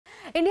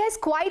India is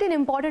quite an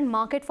important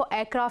market for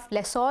aircraft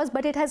lessors,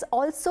 but it has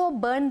also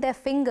burned their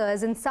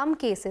fingers in some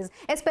cases,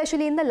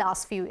 especially in the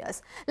last few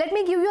years. Let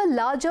me give you a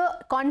larger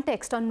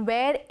context on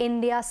where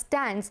India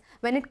stands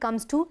when it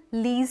comes to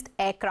leased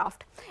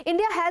aircraft.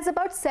 India has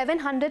about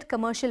 700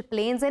 commercial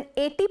planes and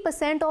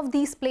 80% of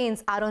these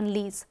planes are on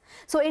lease.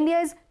 So India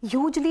is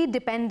hugely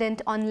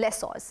dependent on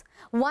lessors.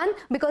 One,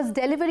 because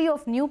delivery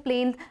of new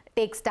planes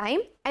takes time,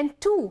 and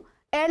two,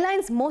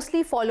 airlines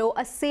mostly follow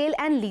a sale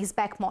and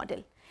leaseback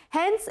model.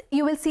 Hence,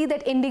 you will see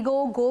that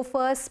Indigo, Go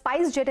First,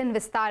 SpiceJet and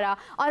Vistara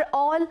are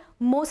all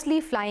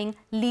mostly flying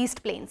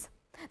leased planes.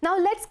 Now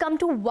let's come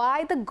to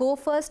why the Go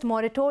First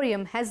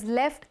moratorium has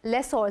left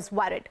lessors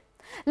worried.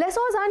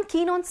 Lessors aren't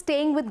keen on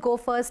staying with Go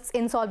First's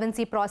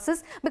insolvency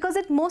process because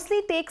it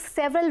mostly takes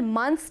several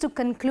months to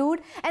conclude,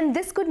 and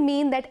this could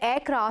mean that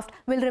aircraft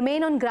will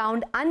remain on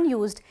ground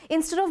unused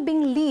instead of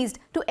being leased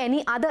to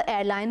any other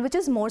airline which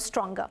is more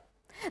stronger.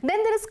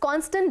 Then there is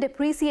constant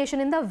depreciation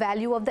in the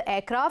value of the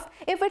aircraft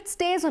if it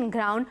stays on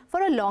ground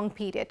for a long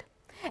period.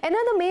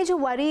 Another major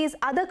worry is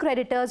other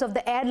creditors of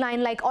the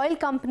airline like oil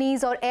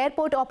companies or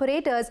airport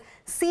operators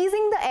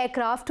seizing the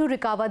aircraft to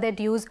recover their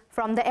dues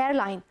from the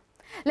airline.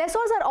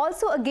 Lessors are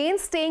also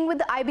against staying with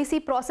the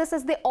IBC process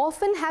as they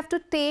often have to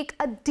take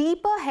a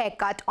deeper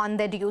haircut on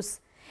their dues.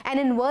 And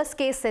in worst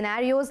case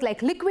scenarios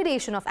like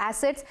liquidation of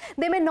assets,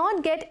 they may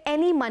not get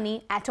any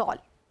money at all.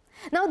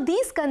 Now,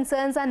 these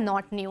concerns are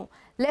not new.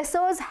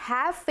 Lessors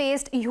have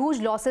faced huge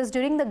losses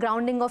during the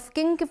grounding of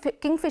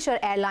Kingfisher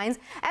Airlines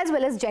as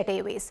well as Jet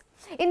Airways.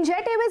 In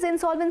Jet Airways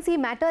insolvency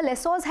matter,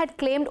 lessors had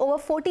claimed over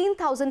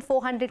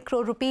 14,400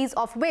 crore rupees,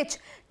 of which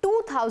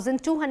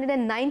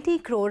 2,290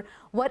 crore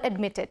were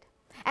admitted.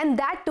 And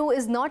that too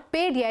is not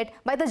paid yet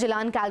by the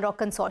Jalan-Calrock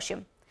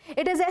consortium.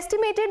 It is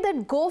estimated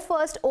that Go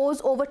First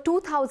owes over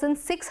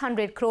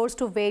 2,600 crores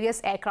to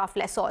various aircraft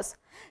lessors.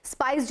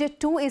 SpiceJet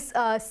too is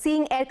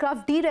seeing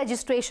aircraft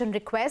deregistration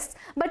requests,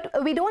 but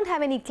we don't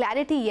have any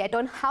clarity yet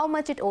on how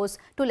much it owes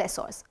to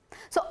lessors.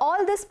 So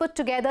all this put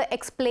together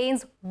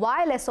explains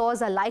why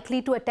lessors are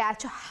likely to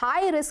attach a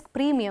high-risk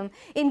premium,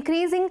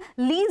 increasing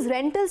lease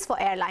rentals for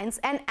airlines,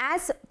 and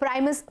as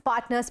Primus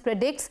Partners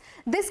predicts,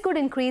 this could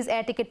increase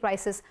air ticket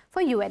prices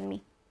for you and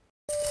me.